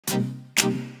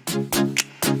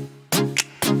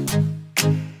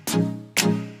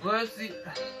let's see.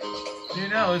 You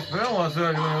know, it's been a while since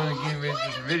I've doing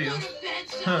GameMaster videos.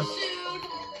 Huh.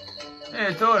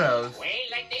 Hey, Toadhouse. Well,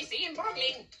 like they say in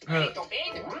Brooklyn, early to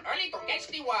bed, early to catch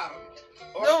the worm.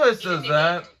 No one says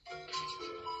that.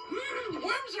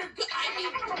 Worms are good. I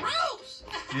mean, gross.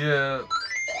 Yeah.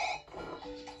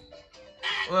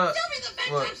 What? Tell me the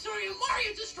bedtime story of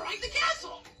Mario destroying the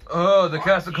castle. Oh, the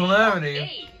Castle Calamity.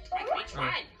 Okay, but which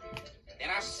one? There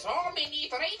are so many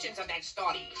iterations of that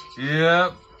story.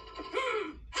 Yep.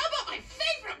 How about my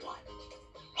favorite one?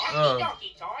 Oh. Okie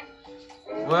dokie, Todd.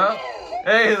 Well,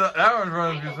 hey, that one's I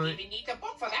running don't through even need a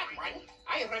book for that one.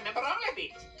 I remember all of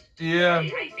it. Yeah. I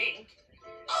think.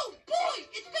 Oh boy,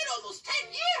 it's been almost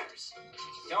 10 years.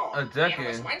 So, A decade. there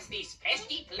was once this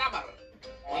pesky plumber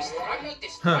who struggled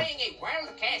destroying a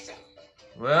world castle.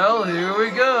 Well, here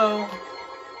we go.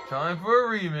 Time for a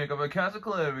remake of a Castle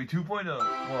Calamity 2.0.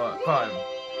 What? 5.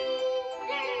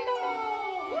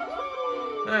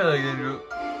 I like Andrew.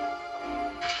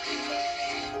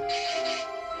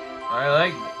 I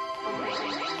like it.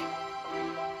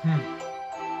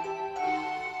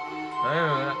 I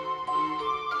remember that.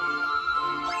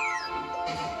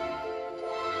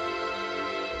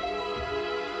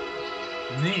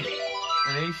 Neat.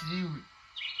 An HD.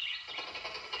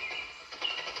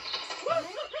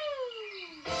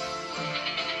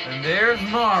 And there's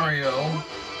Mario.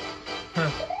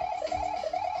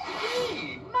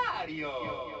 Hey, Mario!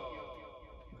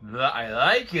 I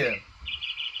like it.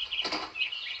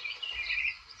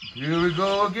 Here we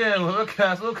go again with a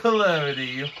Castle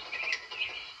Calamity.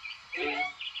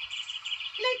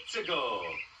 Let's go!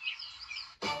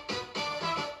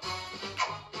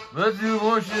 Let's do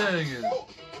more shenanigans.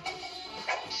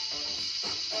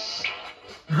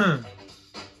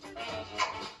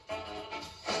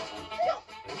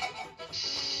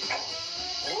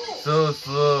 So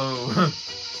slow.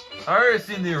 I already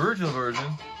seen the original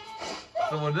version,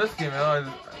 so when this came out,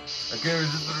 I can't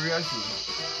resist the reaction.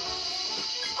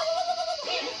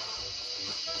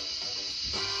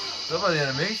 So about the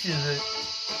animation,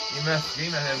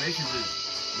 GameMaster animation is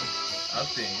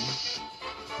outstanding.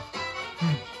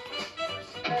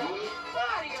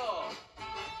 Mario!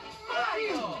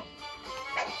 Mario!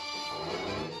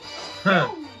 Huh.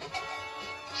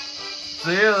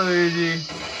 See ya, Luigi.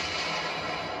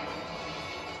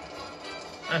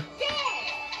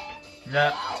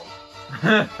 Nah.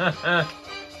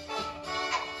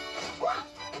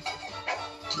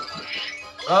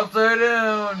 Upside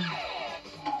down.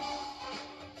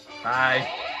 Hi.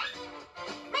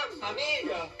 Mamma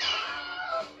mia!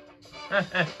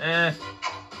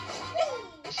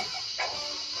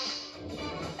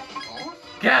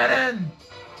 Get in!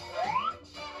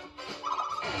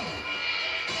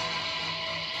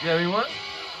 Yeah, we what?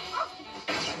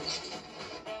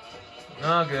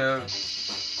 Okay.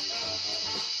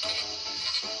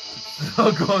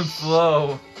 Still going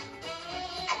slow.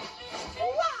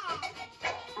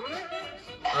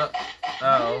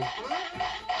 Uh-oh.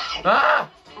 Ah!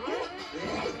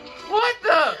 What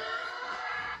the?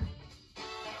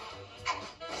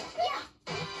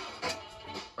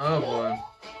 Oh boy.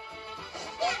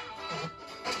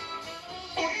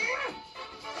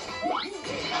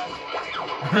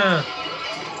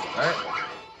 Alright.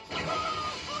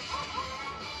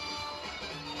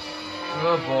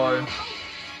 Oh boy.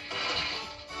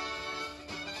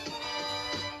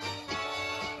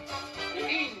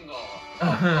 Bingo!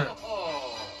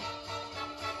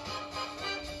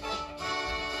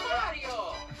 Mario!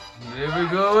 Here we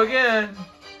go again.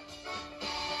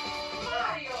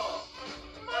 Mario!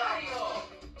 Mario!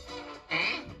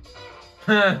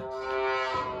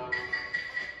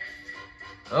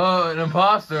 Oh, an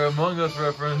imposter Among Us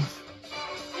reference.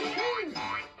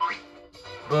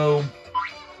 Boom.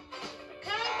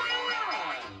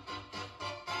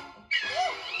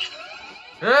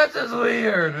 That's just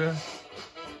weird.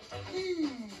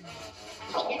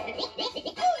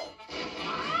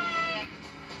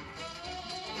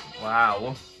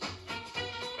 Wow.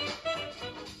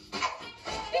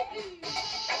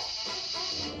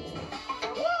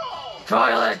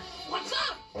 Toilet! What's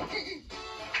up?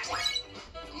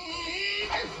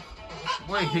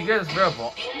 Wait, he gets red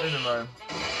ball. Never mind.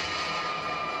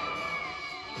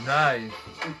 Nice.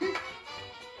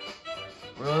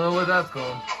 We don't know what that's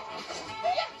called.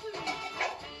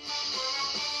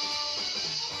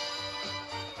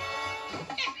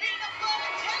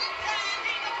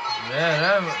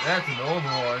 Man, that's an old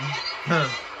one.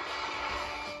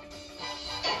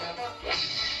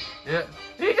 Yeah.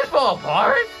 Did he just fall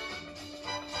apart?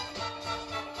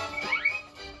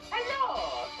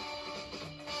 Hello!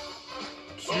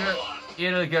 You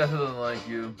know the guy who doesn't like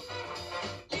you.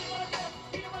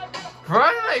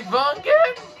 Friday Night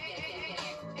Funkin'?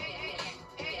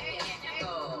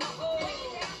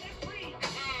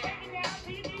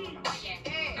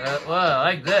 Well, I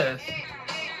like this.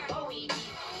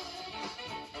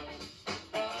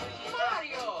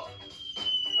 Mario!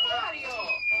 Mario!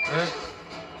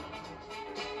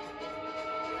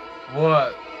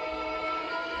 What?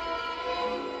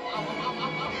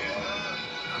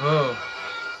 Oh.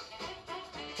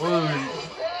 Oh.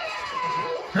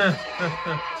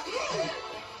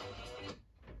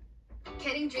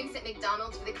 Getting drinks at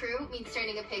McDonald's for the crew means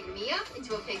turning a pig Mia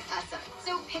into a pig Essa.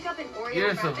 So pick up an Oreo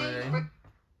Here's frappe. something.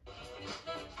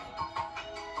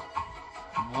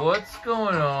 What's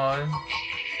going on?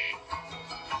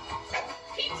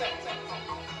 Pizza.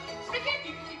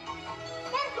 Spaghetti.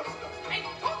 Marcos. And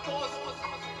tacos.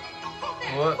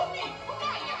 What?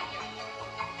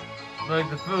 Like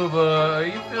the food, but are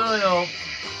you feeling all...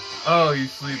 Oh, you're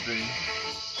sleeping.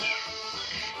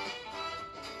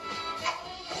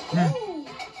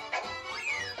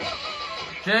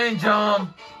 Change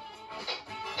on.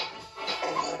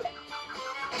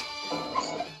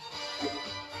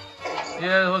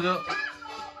 Yeah, we'll go.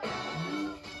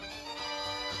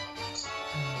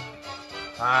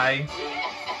 Hi.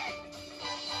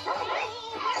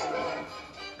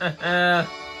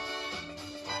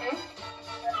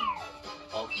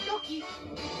 Okie dokie.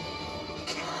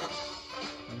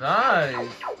 Nice.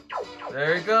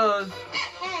 There it goes.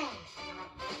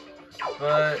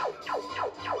 But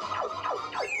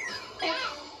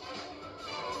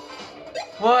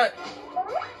what?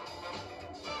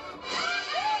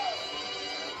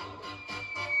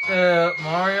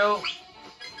 Mario.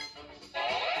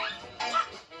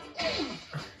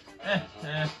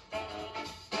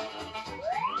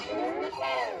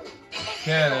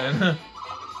 Cannon.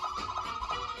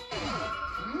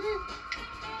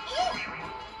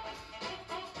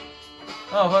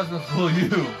 Oh, if I was gonna fool you.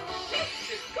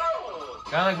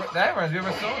 Kinda like that reminds me of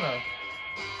Persona.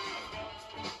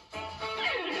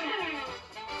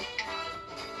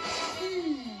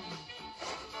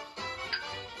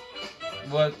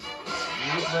 What?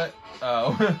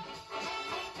 Oh.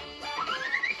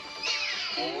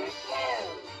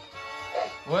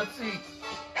 What's he?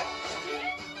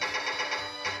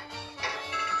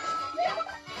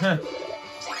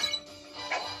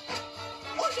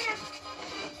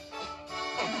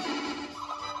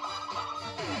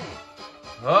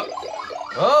 Oh,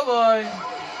 oh boy!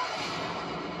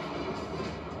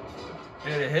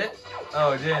 Did it hit?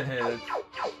 Oh, it didn't hit it.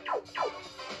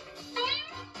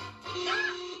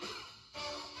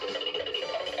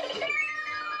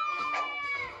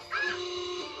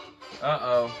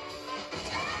 Uh-oh.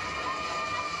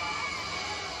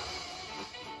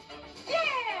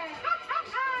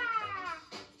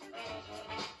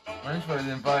 I just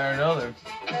didn't fire another.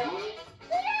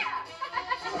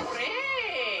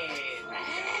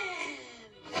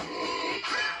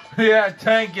 Yeah,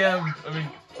 tank him. I mean,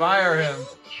 fire him.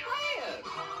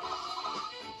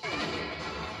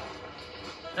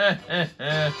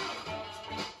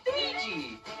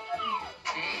 Luigi!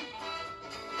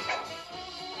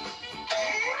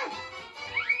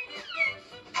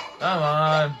 Come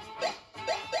on.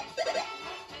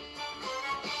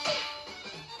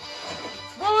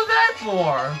 What was that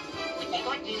for?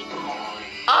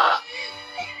 Ah!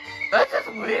 That's just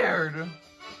weird.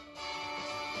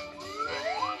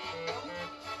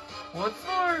 What's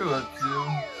Mario up to?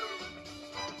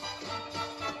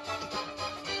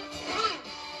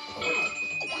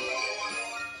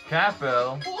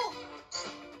 Capo.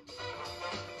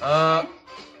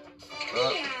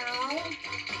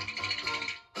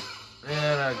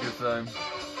 Yeah, not a good time.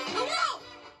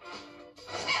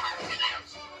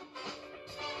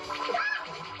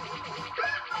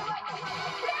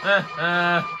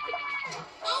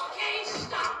 Okay,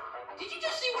 stop. Did you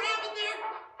just see what happened there?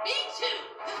 Me too.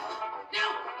 Now,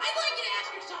 I'd like you to ask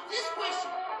yourself this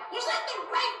question. Was that the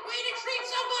right way to treat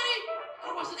somebody?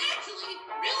 Or was it actually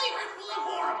really hurtful and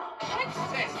horrible?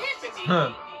 That's hippity. Huh.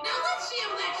 Now, let's see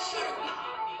how that should have gone.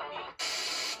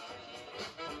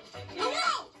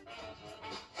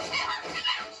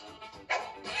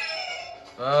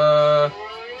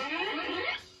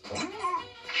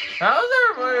 How's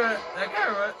everybody? That kind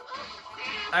of.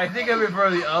 I think I prefer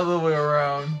the other way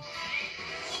around.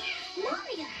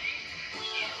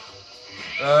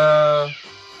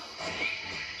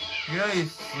 You know you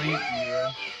sleep,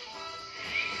 Eva.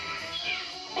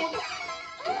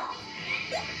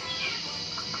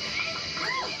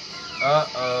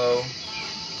 Uh-oh.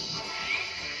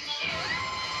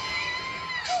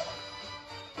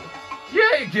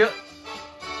 Yeah, you kill.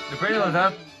 The brain on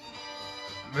top.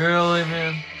 Really,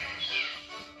 man?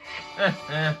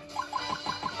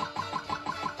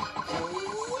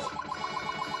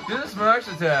 Do the smash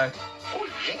attack.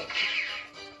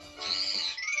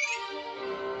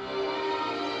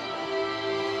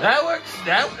 That works.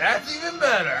 That's even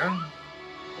better.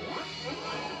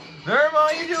 Never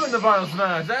mind, you doing the final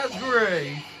smash. That's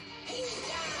great.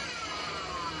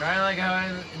 Kind of like how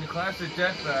in the classic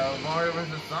death battle, Mario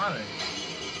vs. Sonic.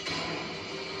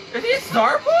 Is he at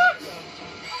Starbucks?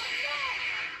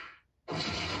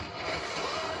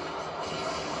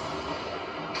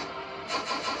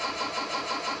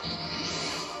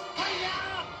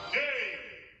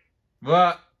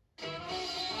 What?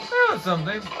 That was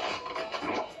something.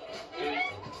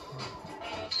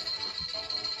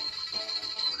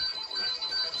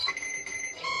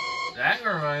 That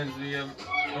reminds me of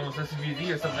almost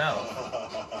SVD or something else.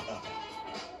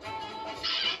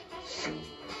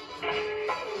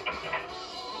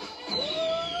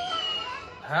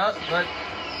 How? What?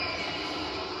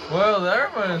 Well,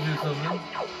 that reminds me of something.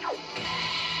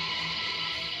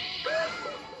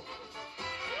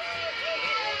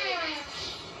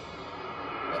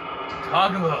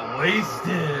 Talk about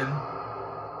wasted.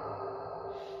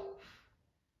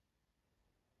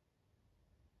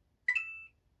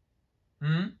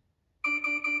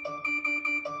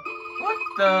 What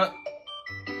the?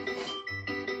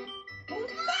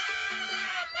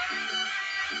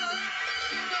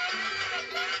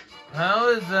 How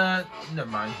is that? Never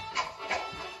mind.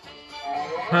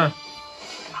 Huh.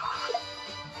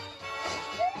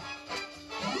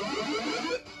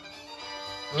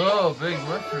 Oh, big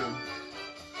mushroom.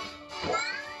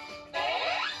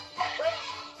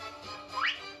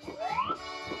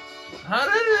 How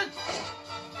did it?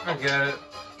 I get it.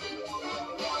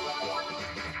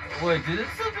 Wait, did it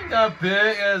something got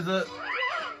big as a...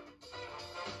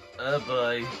 Oh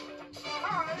boy.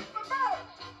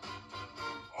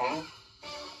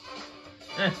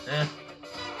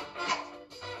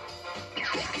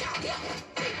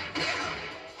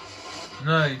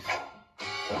 Nice.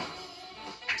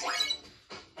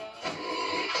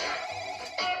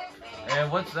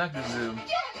 And what's that gonna do?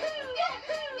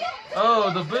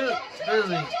 Oh, the boot!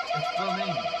 Billy! It's so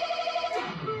neat.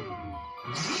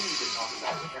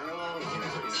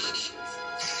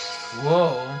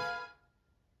 Whoa.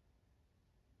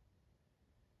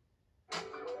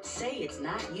 Say it's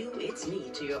not you, it's me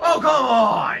to your... Oh, come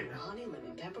on! Honey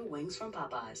lemon pepper wings from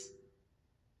Popeyes.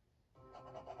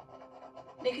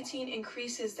 Nicotine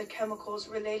increases the chemicals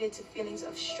related to feelings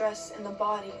of stress in the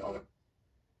body over...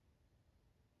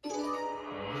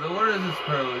 So what is this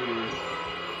prelude?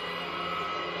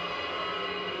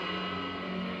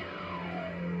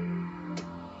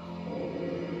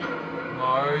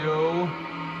 Mario.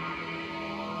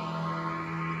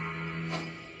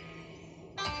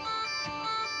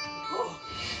 Oh,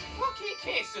 okay,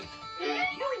 Castle. You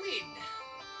win.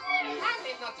 I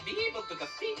may not be able to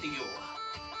defeat you,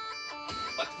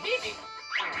 but maybe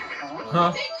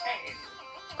Huh? they can.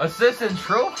 Assist and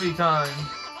trophy time.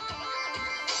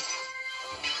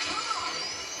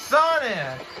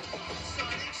 Sonic.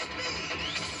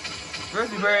 Where's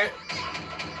he, Barrett?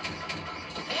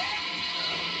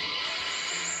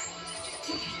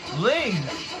 Link.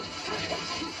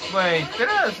 Wait, did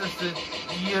I assist it?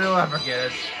 You know, I forget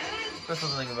it. That's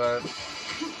something about it.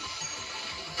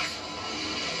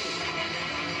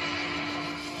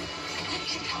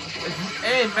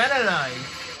 Hey, Meta Knight.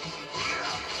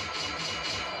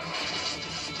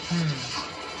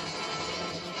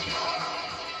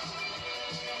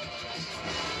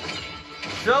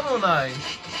 Shovel Knight.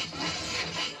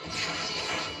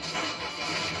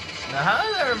 Now, how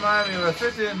does that remind me of a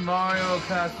certain Mario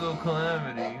Castle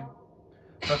Calamity?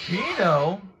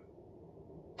 Pepino?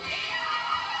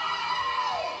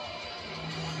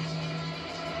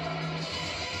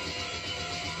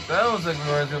 That looks like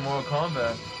reminds me of Mortal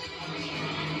Kombat.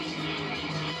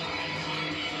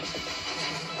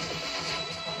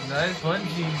 Nice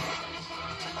punchies.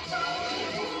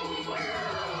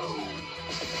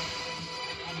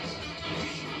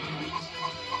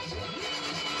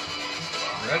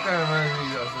 That kind of reminds me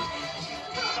of...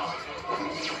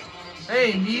 Hey,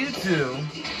 Mewtwo!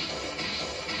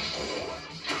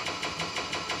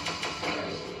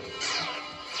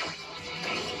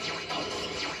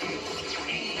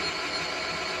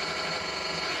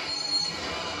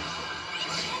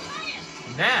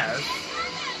 Naz?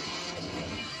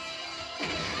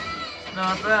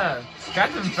 Not bad.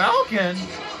 Captain Falcon?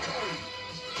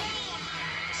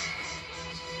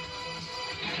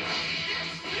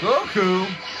 Goku?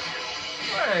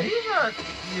 Hey, he's not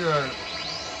your...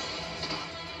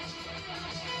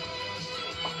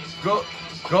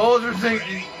 Goals are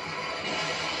thinking...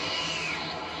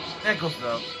 Nickel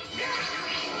stuff.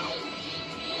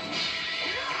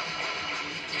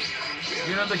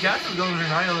 You know, the castle's going to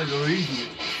remind like Luigi,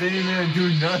 sitting there and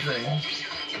doing nothing.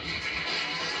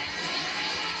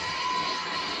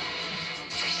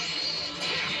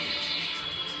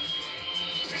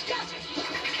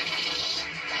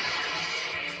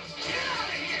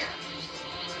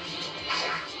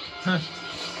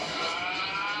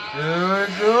 There we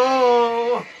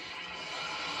go!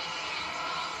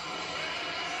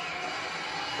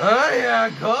 Oh yeah,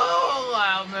 go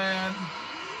out, man!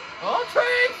 Ultra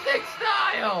Instinct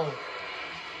style!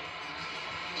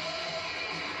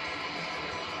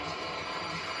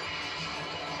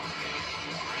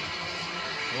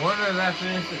 I wonder if that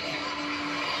finished it.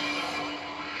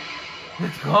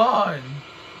 It's gone!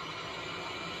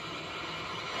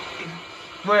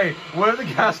 Wait, what if the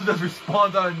castle just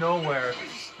respawns out of nowhere?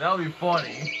 That would be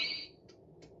funny.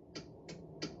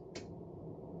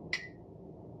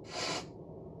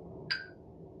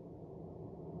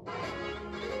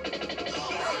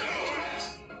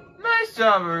 Nice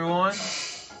job, everyone.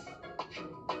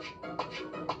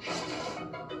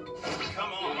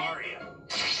 Come on, Mario.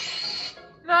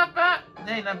 Not bad.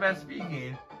 Hey, not bad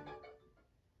speaking.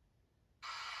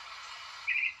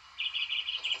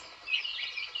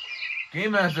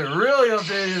 GameMaster really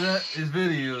updated his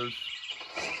videos.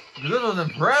 This was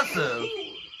impressive.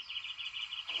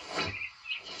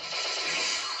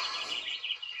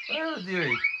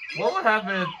 What would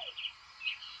happen if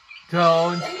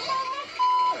Toad?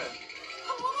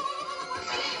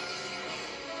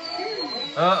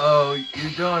 Uh-oh,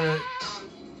 you're doing it.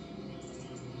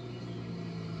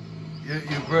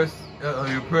 You pressed. Uh-oh,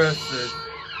 you pressed it.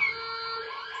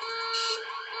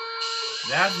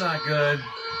 That's not good.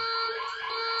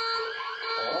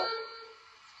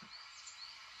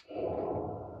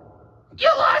 You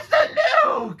lost the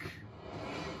nuke!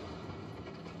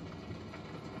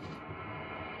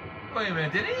 Wait a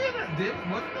minute,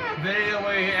 wasn't there a video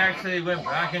where he actually went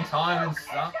back in time and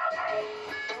stopped?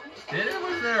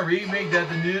 Wasn't there a remake that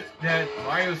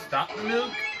Mario stopped the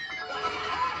nuke?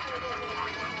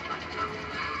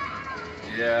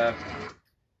 Yeah.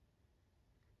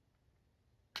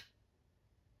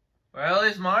 Well, at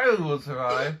least Mario will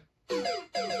survive.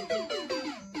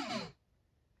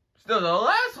 Still, the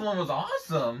last one was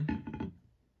awesome.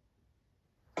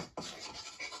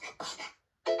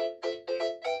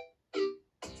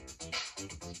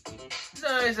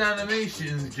 Nice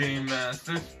animations,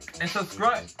 GameMaster. And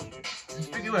subscribe.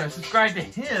 Speaking of that, subscribe to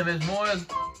him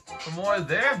for more of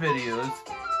their videos.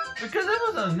 Because that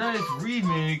was a nice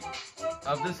remake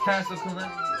of this Castle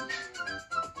Calamity.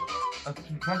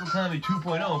 Castle Calamity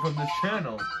 2.0 from this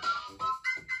channel.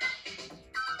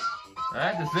 I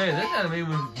have to say, this anime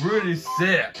was really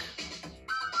sick.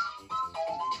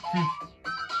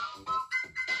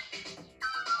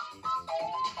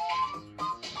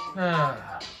 I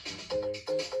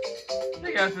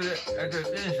think after I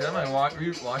finish it, I might watch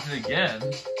it again.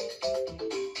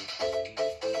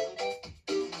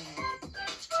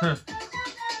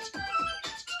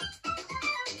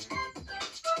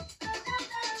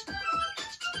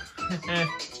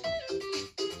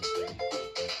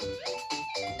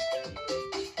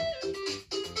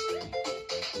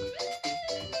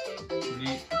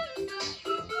 Neat.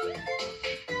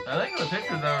 I like the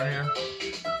pictures down here.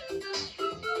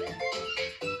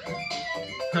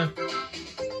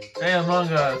 Hey, Among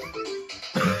Us.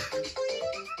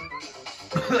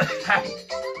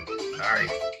 Sorry.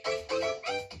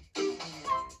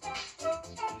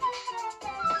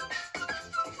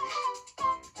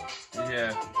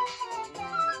 Yeah.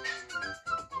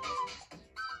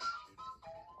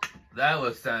 That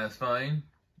was satisfying.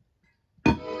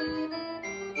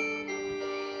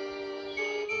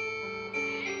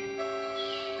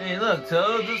 Hey, look,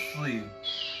 Toad's asleep.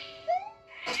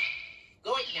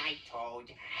 Good night,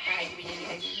 Toad.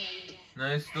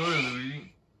 Nice story,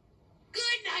 Luigi.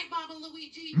 Good night, Mama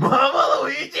Luigi. Mama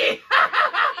Luigi?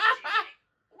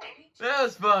 That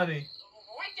was funny.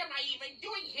 What am I even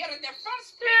doing here in the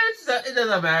first place? It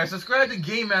doesn't matter. Subscribe to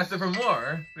GameMaster for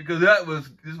more, because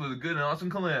this was a good and awesome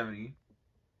Calamity.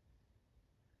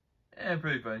 And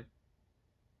pretty funny.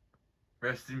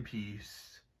 Rest in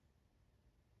peace.